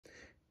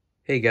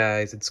Hey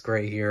guys, it's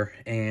Gray here,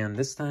 and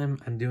this time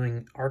I'm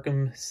doing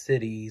Arkham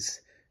City's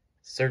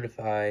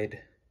Certified,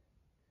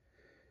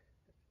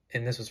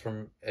 and this was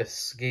from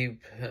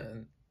Escape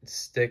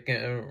Stick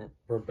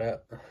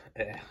Rebel.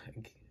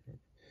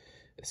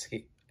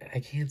 Escape. I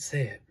can't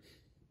say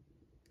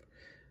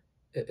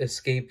it.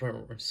 Escape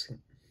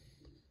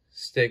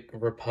Stick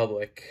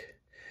Republic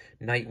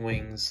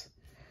Nightwing's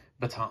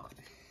baton.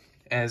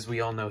 As we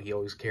all know, he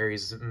always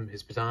carries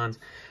his batons.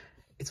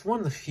 It's one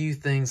of the few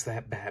things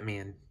that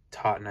Batman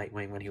taught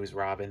Nightwing when he was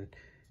Robin.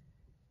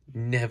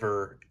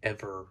 Never,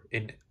 ever,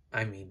 and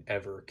I mean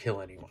ever,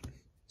 kill anyone.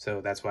 So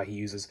that's why he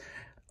uses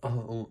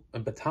a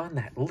baton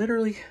that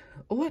literally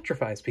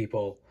electrifies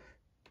people.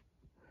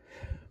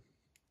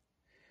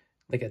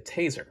 Like a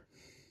taser.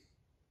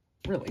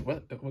 Really,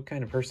 what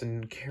kind of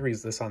person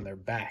carries this on their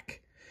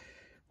back?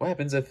 What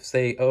happens if,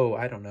 say, oh,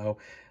 I don't know,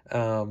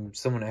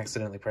 someone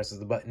accidentally presses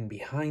the button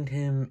behind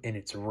him and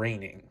it's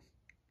raining?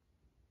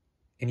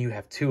 And you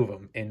have two of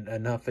them, and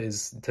enough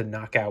is to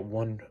knock out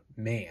one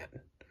man.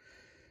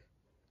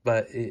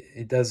 But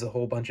it does a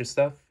whole bunch of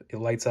stuff. It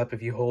lights up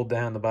if you hold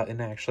down the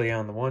button actually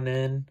on the one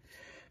end.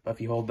 But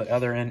if you hold the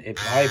other end, it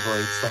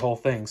vibrates the whole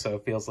thing. So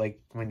it feels like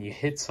when you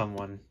hit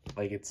someone,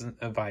 like it's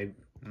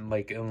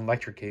like an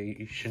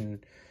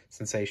electrocution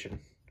sensation.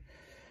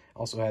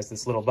 Also has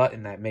this little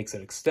button that makes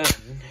it extend.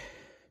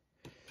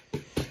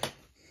 It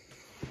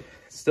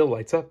still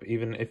lights up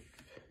even if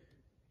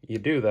you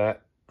do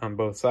that on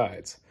both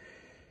sides.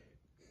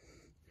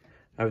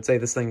 I would say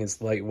this thing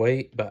is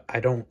lightweight, but I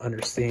don't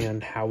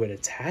understand how it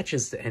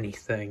attaches to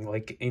anything.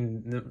 Like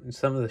in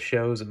some of the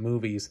shows and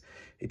movies,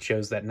 it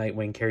shows that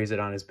Nightwing carries it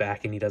on his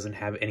back and he doesn't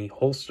have any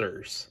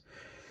holsters.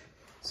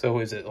 So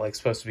is it like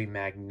supposed to be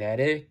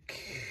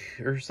magnetic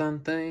or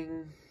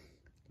something?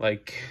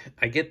 Like,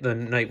 I get the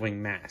Nightwing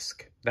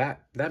mask. That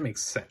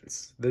makes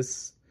sense.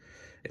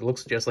 It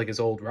looks just like his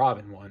old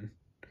Robin one.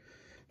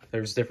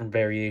 There's different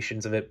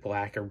variations of it,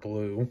 black or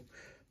blue.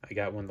 I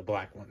got one of the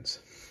black ones.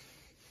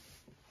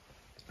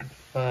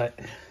 But,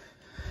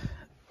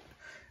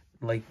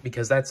 like,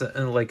 because that's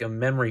like a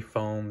memory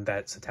foam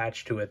that's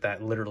attached to it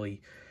that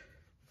literally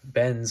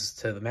bends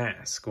to the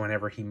mask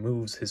whenever he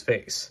moves his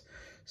face.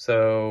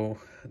 So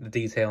the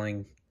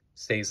detailing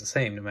stays the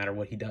same no matter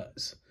what he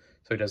does.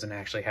 So he doesn't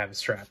actually have a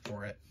strap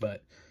for it,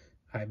 but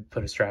I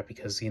put a strap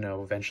because, you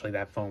know, eventually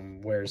that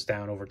foam wears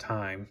down over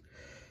time.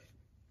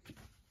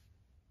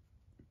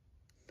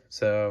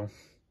 So,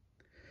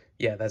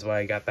 yeah, that's why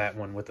I got that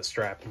one with the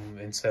strap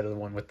instead of the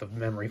one with the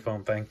memory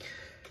foam thing.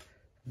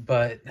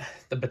 But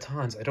the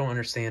batons, I don't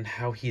understand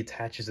how he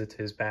attaches it to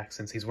his back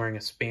since he's wearing a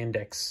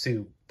spandex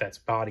suit that's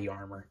body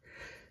armor.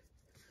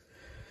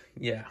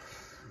 Yeah.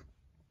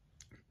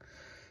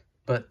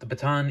 But the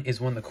baton is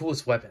one of the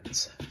coolest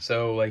weapons.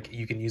 So, like,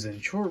 you can use it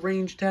in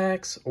short-range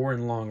attacks or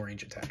in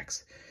long-range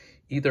attacks.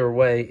 Either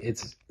way,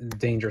 it's a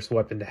dangerous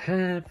weapon to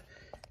have.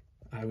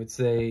 I would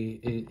say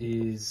it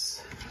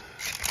is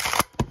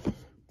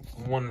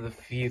one of the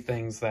few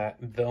things that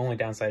the only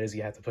downside is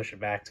you have to push it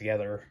back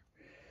together.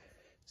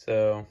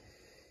 So,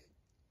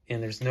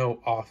 and there's no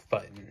off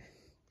button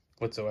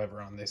whatsoever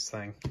on this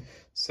thing.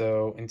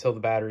 So until the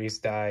batteries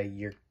die,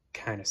 you're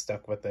kind of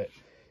stuck with it.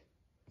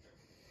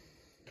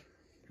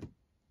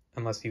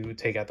 Unless you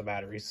take out the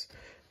batteries.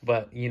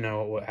 But you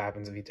know what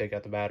happens if you take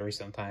out the battery.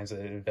 Sometimes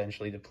it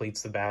eventually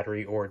depletes the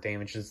battery or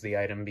damages the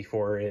item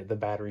before the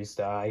batteries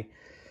die.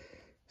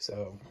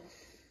 So,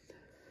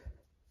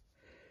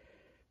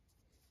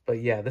 but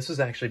yeah, this was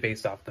actually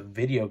based off the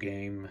video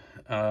game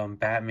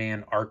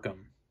Batman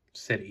Arkham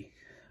City.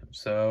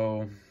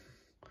 So,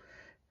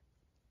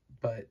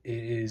 but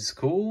it is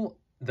cool,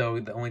 though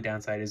the only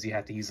downside is you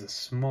have to use the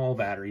small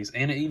batteries,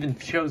 and it even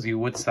shows you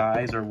what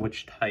size or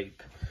which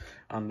type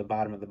on the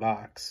bottom of the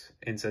box.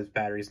 It says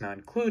batteries not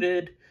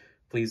included.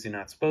 Please do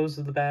not dispose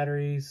of the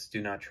batteries.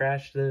 Do not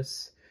trash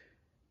this.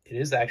 It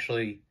is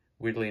actually,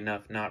 weirdly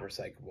enough, not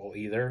recyclable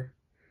either.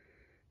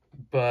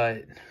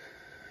 But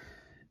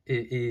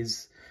it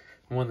is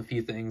one of the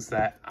few things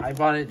that I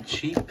bought it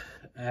cheap,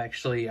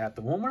 actually, at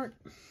the Walmart.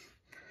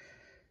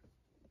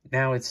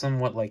 Now it's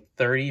somewhat like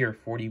 30 or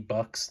 40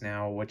 bucks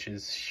now, which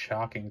is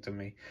shocking to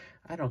me.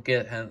 I don't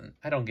get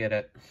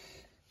it.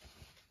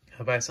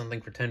 I buy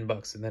something for 10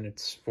 bucks and then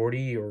it's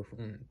 40 or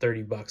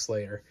 30 bucks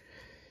later.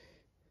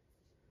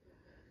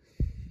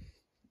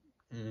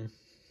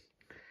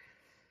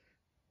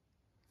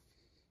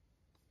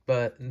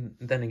 But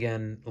then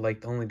again,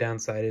 like, the only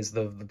downside is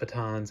the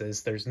batons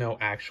is there's no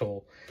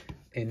actual,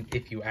 and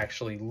if you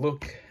actually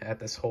look at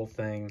this whole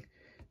thing,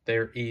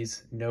 there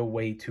is no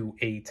way to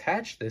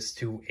attach this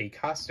to a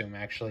costume.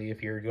 Actually,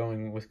 if you're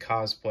going with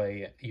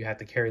cosplay, you have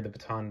to carry the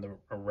baton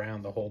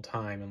around the whole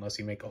time unless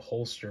you make a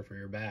holster for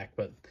your back.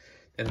 But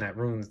then that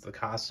ruins the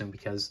costume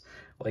because,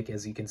 like,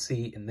 as you can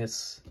see in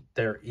this,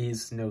 there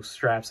is no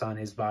straps on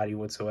his body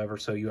whatsoever.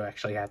 So you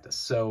actually have to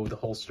sew the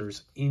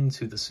holsters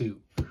into the suit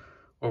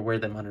or wear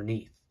them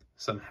underneath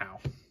somehow.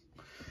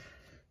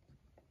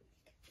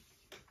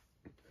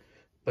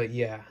 But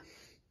yeah,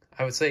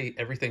 I would say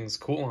everything's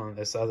cool on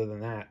this other than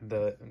that.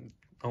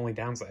 only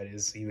downside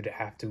is you would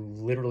have to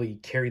literally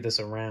carry this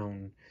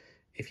around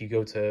if you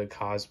go to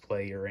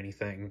cosplay or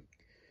anything.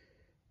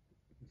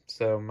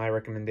 So my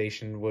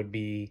recommendation would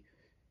be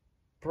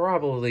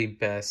probably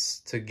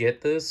best to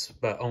get this,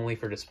 but only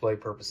for display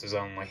purposes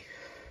only.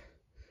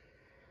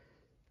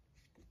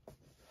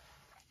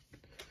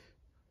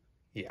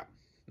 Yeah,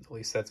 at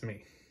least that's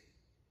me.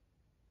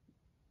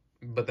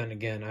 But then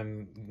again,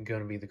 I'm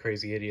going to be the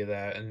crazy idiot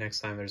that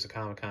next time there's a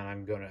Comic-Con,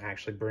 I'm going to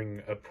actually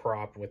bring a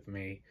prop with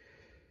me,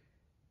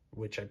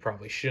 which I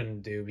probably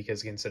shouldn't do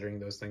because considering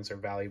those things are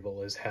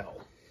valuable as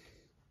hell.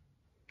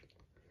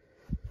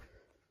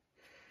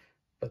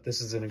 But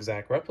this is an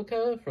exact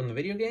replica from the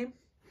video game.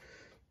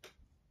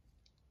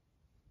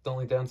 The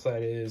only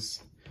downside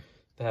is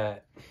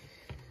that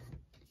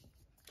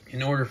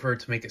in order for it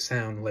to make it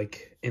sound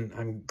like, and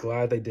I'm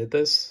glad they did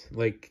this,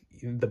 like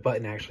the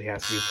button actually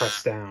has to be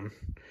pressed down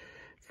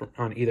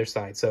on either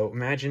side. So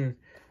imagine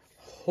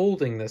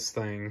holding this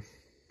thing.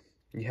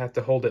 You have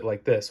to hold it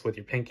like this with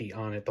your pinky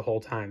on it the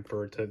whole time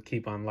for it to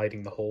keep on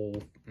lighting the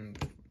whole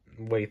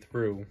way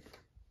through.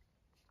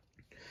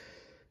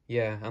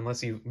 Yeah,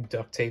 unless you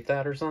duct tape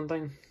that or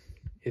something,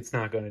 it's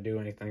not going to do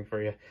anything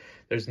for you.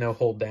 There's no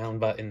hold down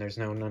button, there's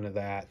none of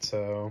that.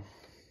 So,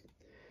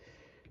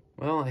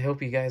 well, I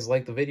hope you guys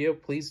like the video.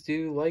 Please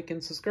do like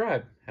and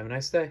subscribe. Have a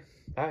nice day.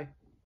 Bye.